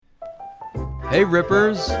Hey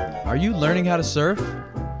Rippers, are you learning how to surf?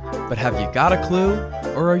 But have you got a clue,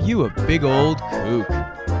 or are you a big old kook?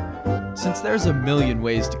 Since there's a million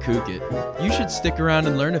ways to kook it, you should stick around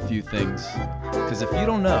and learn a few things. Because if you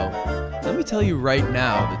don't know, let me tell you right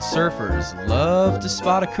now that surfers love to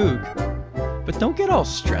spot a kook. But don't get all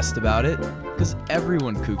stressed about it, because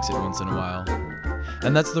everyone kooks it once in a while.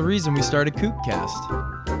 And that's the reason we started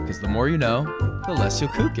Kookcast. Because the more you know, the less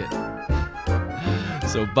you'll kook it.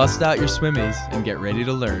 So bust out your swimmies and get ready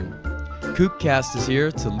to learn. Kookcast is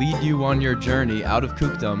here to lead you on your journey out of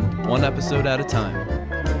kookdom, one episode at a time.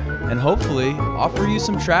 And hopefully offer you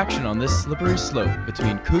some traction on this slippery slope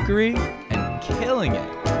between kookery and killing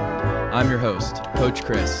it. I'm your host, Coach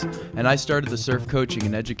Chris, and I started the surf coaching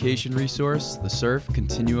and education resource,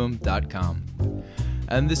 thesurfcontinuum.com.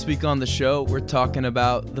 And this week on the show, we're talking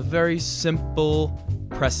about the very simple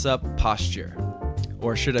press-up posture.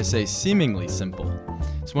 Or should I say seemingly simple.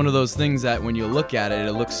 It's one of those things that when you look at it,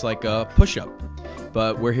 it looks like a push-up.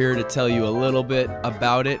 But we're here to tell you a little bit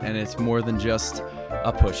about it, and it's more than just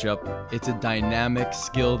a push-up. It's a dynamic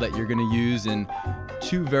skill that you're going to use in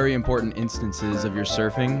two very important instances of your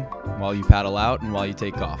surfing, while you paddle out and while you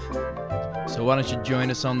take off. So why don't you join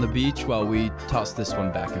us on the beach while we toss this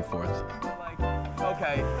one back and forth.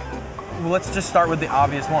 Okay, well, let's just start with the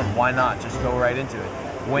obvious one. Why not? Just go right into it.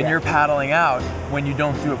 When you're paddling out, when you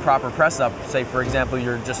don't do a proper press up, say for example,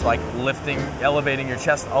 you're just like elevating your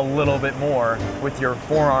chest a little bit more with your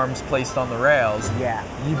forearms placed on the rails,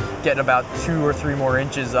 you get about 2 or 3 more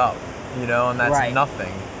inches up, and that's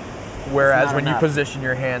nothing. Whereas when you position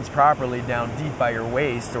your hands properly down deep by your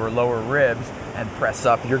waist or lower ribs and press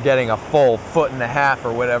up, you're getting a full 1.5 feet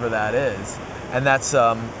or whatever that is. And that's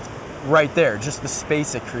right there, just the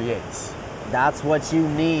space it creates. That's what you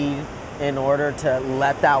need in order to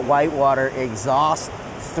let that white water exhaust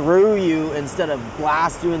through you instead of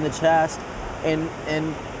blast you in the chest and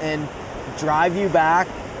drive you back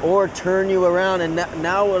or turn you around. And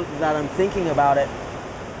now that I'm thinking about it,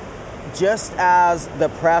 just as the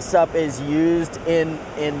press up is used in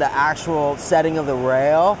the actual setting of the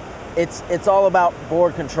rail, it's all about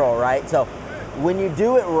board control, right? So when you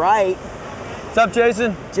do it right, what's up,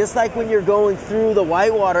 Jason? Just like when you're going through the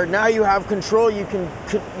whitewater, now you have control. You can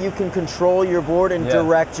control your board and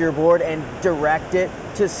direct your board and direct it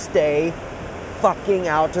to stay fucking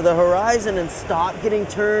out to the horizon and stop getting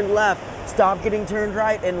turned left, stop getting turned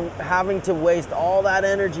right, and having to waste all that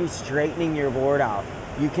energy straightening your board out.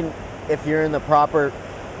 You can, if you're in the proper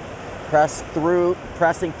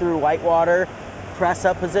pressing through whitewater, press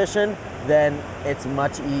up position, then it's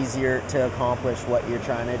much easier to accomplish what you're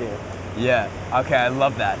trying to do. Yeah, okay, I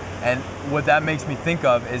love that. And what that makes me think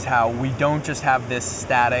of is how we don't just have this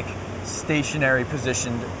static, stationary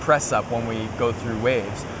positioned press up when we go through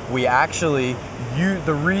waves. We actually,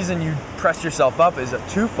 the reason you press yourself up is a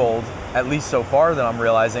twofold, at least so far that I'm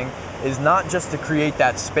realizing, is not just to create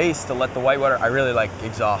that space to let the whitewater, I really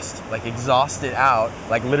exhaust it out,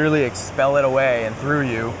 literally expel it away and through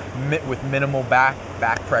you with minimal back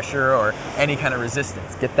pressure or any kind of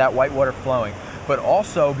resistance. Get that whitewater flowing. But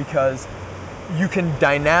also because you can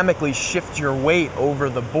dynamically shift your weight over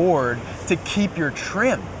the board to keep your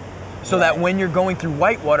trim. So that when you're going through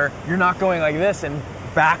whitewater, you're not going like this and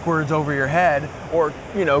backwards over your head or,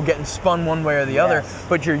 getting spun one way or the other,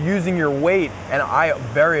 but you're using your weight. And I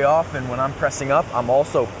very often, when I'm pressing up, I'm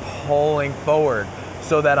also pulling forward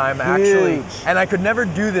so that I'm actually, and I could never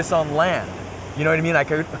do this on land. You know what I mean? I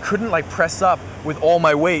couldn't press up with all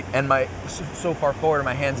my weight and my so far forward and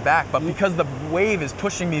my hands back, but because the wave is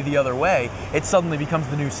pushing me the other way, it suddenly becomes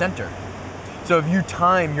the new center. So if you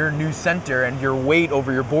time your new center and your weight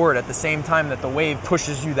over your board at the same time that the wave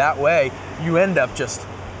pushes you that way, you end up just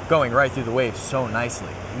going right through the wave so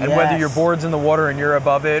nicely. And whether your board's in the water and you're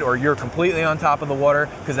above it or you're completely on top of the water,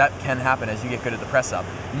 because that can happen as you get good at the press up,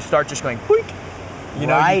 you start just going boink. You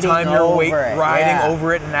time your weight riding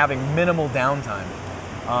over it and having minimal downtime.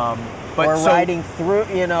 Riding through,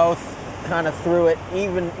 kind of through it.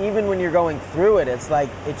 Even when you're going through it, it's like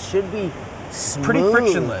it should be smooth. Pretty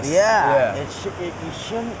frictionless. Yeah. You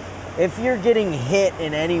shouldn't. If you're getting hit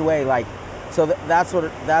in any way,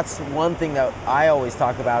 that's one thing that I always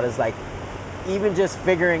talk about is even just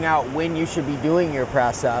figuring out when you should be doing your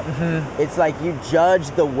press up. Mm-hmm. It's like you judge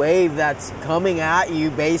the wave that's coming at you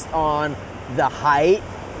based on the height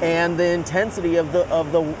and the intensity of the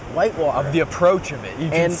whitewater. Of the approach of it. You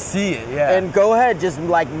can see it, And go ahead, just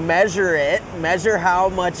measure how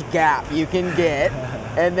much gap you can get,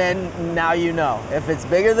 and then now you know. If it's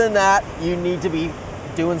bigger than that, you need to be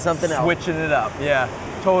doing something else. Switching it up, yeah.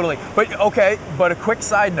 Totally. But okay, but a quick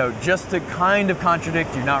side note, just to kind of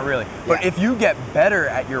contradict you, not really. But Yeah. if you get better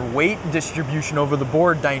at your weight distribution over the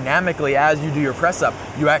board dynamically as you do your press up,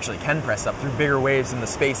 you actually can press up through bigger waves than the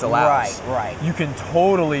space allows. Right. You can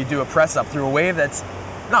totally do a press up through a wave that's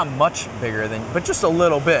not much bigger than, but just a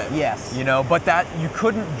little bit. Yes. You know, but that you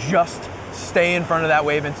couldn't just stay in front of that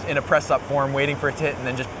wave in a press up form waiting for it to hit and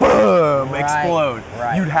then just boom, Right, explode.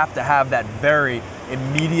 right. You'd have to have that very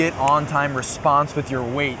immediate on-time response with your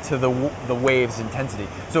weight to the wave's intensity.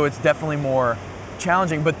 So it's definitely more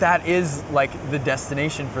challenging, but that is like the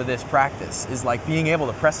destination for this practice, is like being able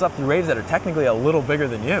to press up through waves that are technically a little bigger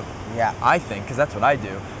than you. Yeah. I think, because that's what I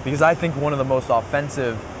do. Because I think one of the most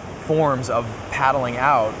offensive forms of paddling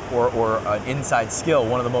out or an inside skill,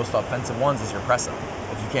 one of the most offensive ones is your press up,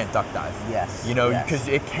 if you can't duck dive. Yes, You know, yes. because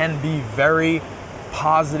it can be very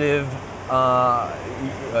positive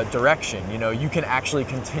direction. You know, you can actually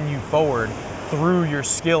continue forward through your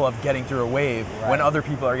skill of getting through a wave when Right. other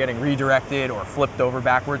people are getting redirected or flipped over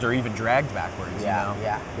backwards or even dragged backwards. Yeah, you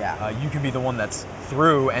know? yeah. You can be the one that's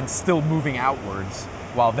through and still moving outwards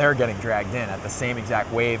while they're getting dragged in at the same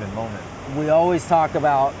exact wave and moment. We always talk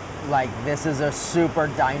about like this is a super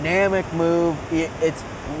dynamic move. It's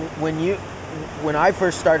when I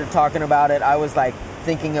first started talking about it, I was like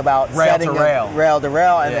thinking about Rail setting to a rail. rail to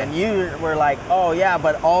rail, and Yeah. then you were like, oh yeah,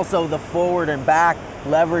 but also the forward and back,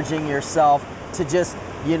 leveraging yourself to just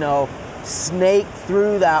snake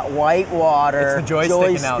through that white water. It's the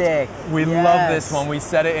joystick analogy. We love this one. We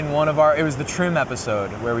said it in it was the trim episode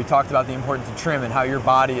where we talked about the importance of trim and how your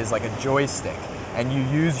body is like a joystick and you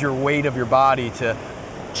use your weight of your body to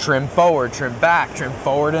trim forward, trim back, trim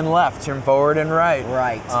forward and left, trim forward and right.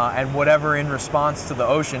 Right. And whatever in response to the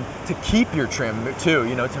ocean to keep your trim too,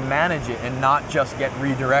 to manage it and not just get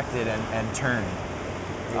redirected and turned.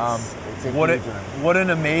 It's a What huge one. what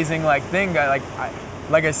an amazing thing.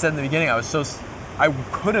 Like I said in the beginning, I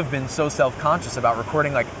could have been so self-conscious about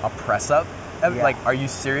recording like a press up. Yeah. Like, are you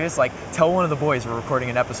serious? Like, tell one of the boys we're recording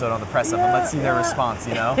an episode on the press up and let's see their response,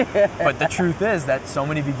 But the truth is that so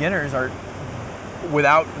many beginners are,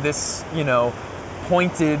 without this,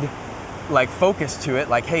 pointed like focus to it,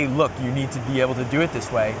 like, hey, look, you need to be able to do it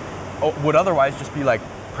this way, would otherwise just be like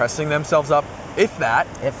pressing themselves up, if that,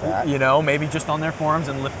 maybe just on their forearms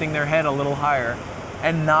and lifting their head a little higher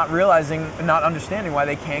and not understanding why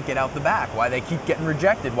they can't get out the back, why they keep getting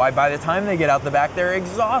rejected, why by the time they get out the back, they're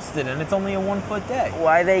exhausted and it's only a 1 foot day.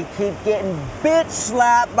 Why they keep getting bitch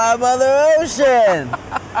slapped by Mother Ocean.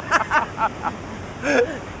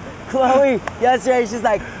 Chloe, yesterday, she's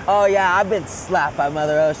like, oh yeah, I've been slapped by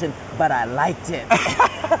Mother Ocean, but I liked it.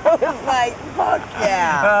 I was like, fuck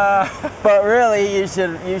yeah. But really, you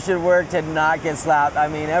should work to not get slapped. I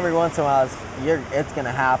mean, every once in a while, it's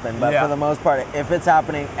gonna happen. But for the most part, if it's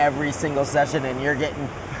happening every single session and you're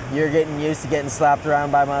getting used to getting slapped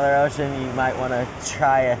around by Mother Ocean, you might want to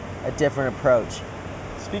try a different approach.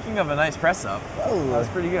 Speaking of a nice press up, Oh. that was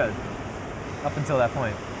pretty good up until that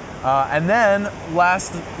point. And then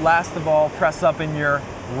last of all, press up in your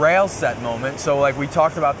rail set moment. So like we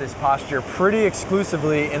talked about this posture pretty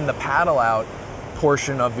exclusively in the paddle out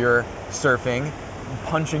portion of your surfing,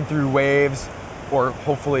 punching through waves or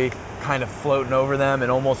hopefully kind of floating over them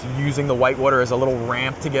and almost using the whitewater as a little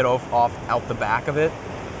ramp to get off out the back of it.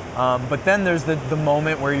 But then there's the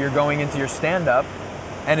moment where you're going into your stand-up,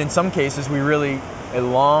 and in some cases we really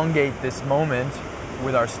elongate this moment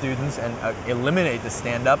with our students and eliminate the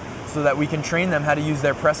stand-up so that we can train them how to use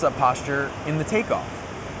their press-up posture in the takeoff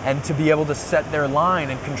and to be able to set their line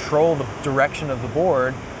and control the direction of the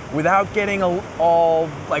board without getting all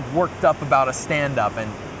like worked up about a stand-up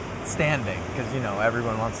and standing, because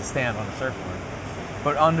everyone wants to stand on a surfboard.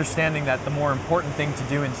 But understanding that the more important thing to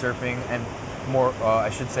do in surfing and more, I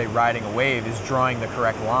should say, riding a wave is drawing the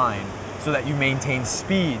correct line so that you maintain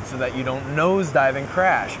speed, so that you don't nosedive and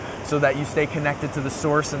crash, so that you stay connected to the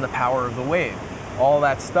source and the power of the wave. All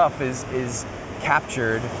that stuff is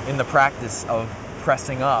captured in the practice of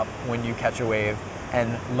pressing up when you catch a wave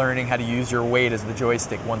and learning how to use your weight as the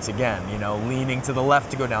joystick once again, leaning to the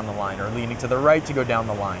left to go down the line or leaning to the right to go down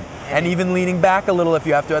the line. And even leaning back a little if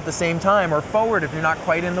you have to at the same time, or forward if you're not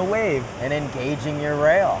quite in the wave. And engaging your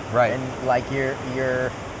rail. Right. And like your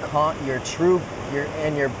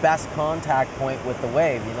best contact point with the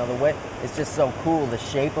wave. The wave, it's just so cool. The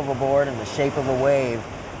shape of a board and the shape of a wave,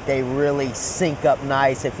 they really sync up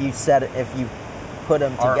nice if you put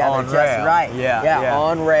them together on just rail. right. Yeah.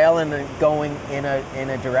 On rail and then going in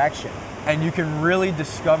a direction. And you can really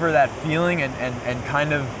discover that feeling and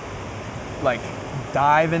kind of like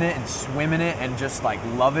dive in it and swim in it and just like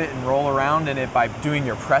love it and roll around in it by doing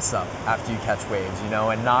your press up after you catch waves, you know,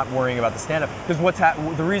 and not worrying about the stand up. Because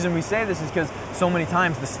the reason we say this is because so many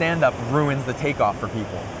times the stand up ruins the takeoff for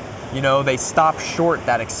people. You know, they stop short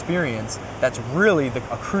that experience that's really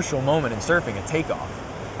a crucial moment in surfing, a takeoff.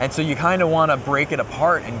 And so you kind of want to break it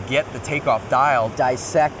apart and get the takeoff dialed,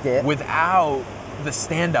 dissect it without the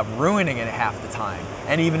stand-up ruining it half the time.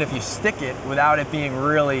 And even if you stick it, without it being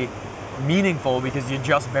really meaningful because you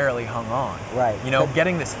just barely hung on. Right. You know,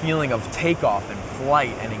 getting this feeling of takeoff and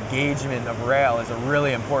flight and engagement of rail is a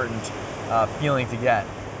really important feeling to get,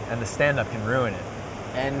 and the stand-up can ruin it.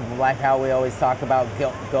 And like how we always talk about,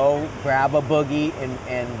 go grab a boogie,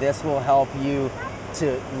 and this will help you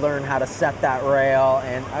to learn how to set that rail.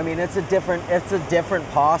 And I mean, it's a different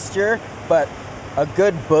posture, but a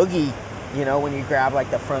good boogie, you know, when you grab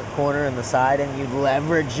like the front corner and the side and you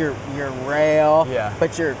leverage your rail,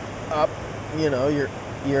 but you're up, you know,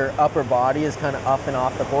 your upper body is kind of up and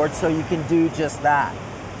off the board, so you can do just that.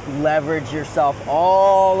 Leverage yourself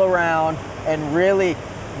all around, and really,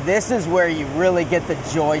 this is where you really get the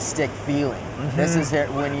joystick feeling. Mm-hmm. This is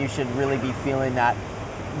when you should really be feeling that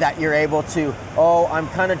you're able to, I'm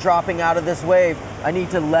kind of dropping out of this wave. I need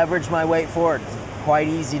to leverage my weight forward. It's quite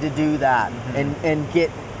easy to do that,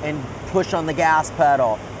 and push on the gas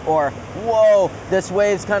pedal. Or, whoa, this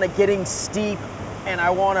wave's kind of getting steep, and I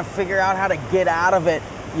want to figure out how to get out of it.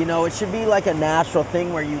 You know, it should be like a natural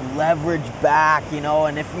thing where you leverage back, you know,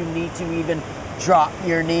 and if you need to even drop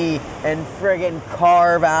your knee and friggin'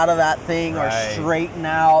 carve out of that thing, or straighten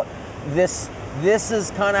out. This is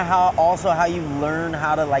kind of how you learn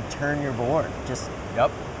how to like turn your board. Just Yep.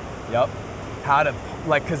 How to,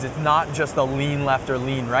 like, because it's not just a lean left or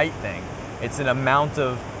lean right thing. It's an amount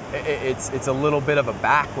of, it's a little bit of a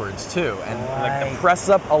backwards too. And like the press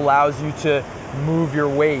up allows you to move your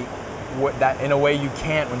weight that in a way you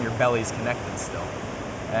can't when your belly's connected still.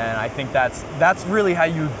 And I think that's really how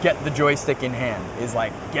you get the joystick in hand, is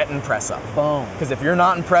like getting press up. Boom. Because if you're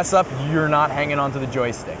not in press up, you're not hanging onto the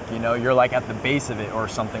joystick. You know, you're like at the base of it or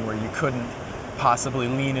something where you couldn't possibly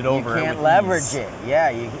lean it over. You can't leverage it. Yeah,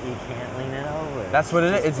 you can't lean it over. That's what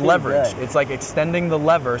it is. It's leverage. It's like extending the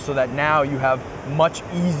lever so that now you have much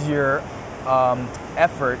easier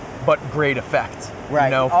effort but great effect. Right.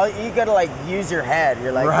 You know? You gotta like use your head.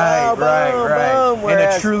 You're like, right. boom.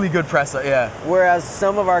 Whereas, in a truly good press up, Whereas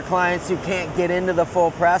some of our clients who can't get into the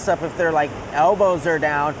full press up, if their like elbows are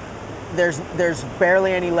down, there's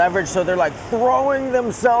barely any leverage, so they're like throwing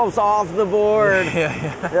themselves off the board.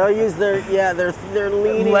 Yeah. They'll use they're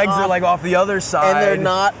leaning. Legs off, are like off the other side, and they're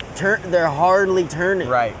not they're hardly turning.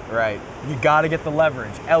 Right. You got to get the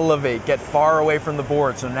leverage, elevate, get far away from the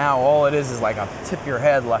board. So now all it is like a tip your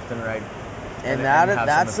head left and right. And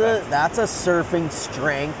that's a surfing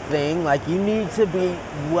strength thing. Like, you need to be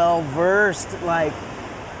well versed, like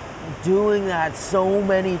doing that so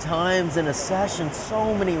many times in a session,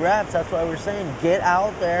 so many reps. That's why we're saying get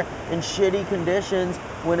out there in shitty conditions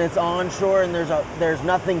when it's onshore and there's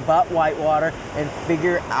nothing but white water, and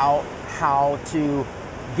figure out how to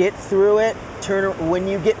get through it. When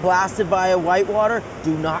you get blasted by a white water,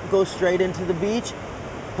 do not go straight into the beach.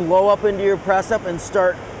 Blow up into your press up and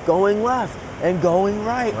start going left and going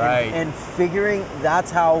right. And figuring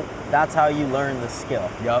that's how you learn the skill.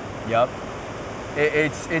 Yep.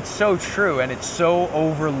 It's so true, and it's so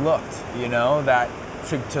overlooked, you know, that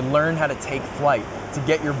to learn how to take flight, to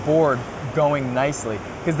get your board going nicely,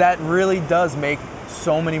 because that really does make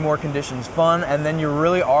so many more conditions fun, and then you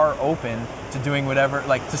really are open to doing whatever,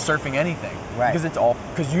 like to surfing anything. Right.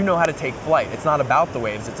 Because you know how to take flight. It's not about the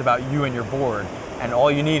waves, it's about you and your board, and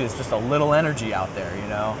all you need is just a little energy out there, you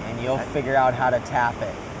know? And you'll figure out how to tap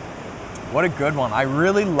it. What a good one. I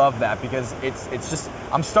really love that, because it's just,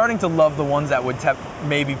 I'm starting to love the ones that would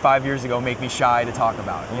maybe 5 years ago make me shy to talk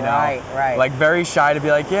about, you know? Right. Like very shy to be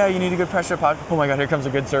like, yeah, you need a good pressure pop. Oh my God, here comes a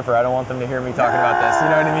good surfer. I don't want them to hear me talking about this. You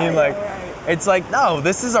know what I mean? Like, it's like, no,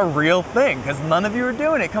 this is a real thing, because none of you are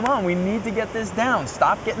doing it. Come on, we need to get this down.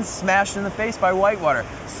 Stop getting smashed in the face by whitewater.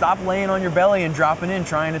 Stop laying on your belly and dropping in,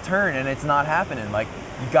 trying to turn, and it's not happening. Like,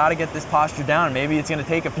 you got to get this posture down. Maybe it's going to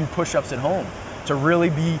take a few push-ups at home to really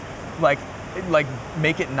be like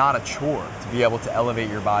make it not a chore to be able to elevate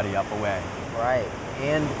your body up away. Right.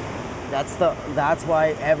 And that's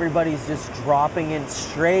why everybody's just dropping in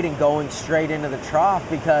straight and going straight into the trough,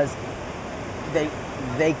 because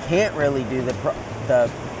they can't really do the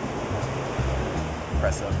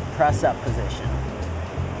press up position,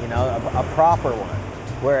 you know, a proper one,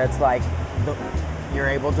 where it's like you're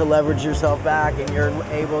able to leverage yourself back and you're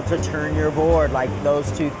able to turn your board. Like, those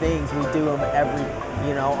two things, we do them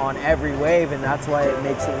on every wave, and that's why it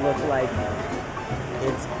makes it look like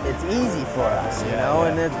it's easy for us, you know, yeah.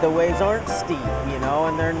 and the waves aren't steep, you know,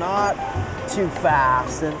 and they're not too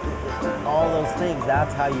fast, and all those things.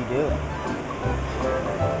 That's how you do it.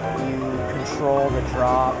 You control the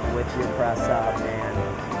drop with your press up,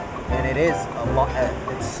 and it is a lot.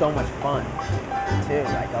 It's so much fun too.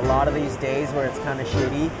 Like a lot of these days where it's kind of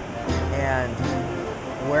shitty, and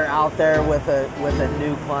we're out there with a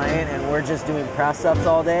new client, and we're just doing press ups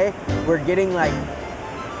all day. We're getting like,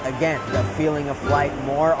 again, the feeling of flight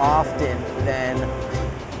more often than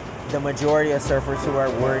the majority of surfers who are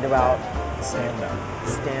worried about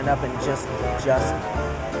stand up and just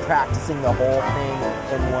practicing the whole thing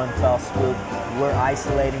in one fell swoop. We're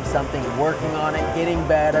isolating something, working on it, getting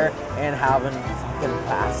better, and having fucking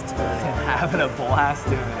blast doing it. Having a blast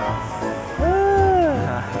doing it.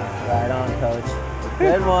 Right on, coach.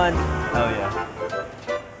 Good one. Hell yeah.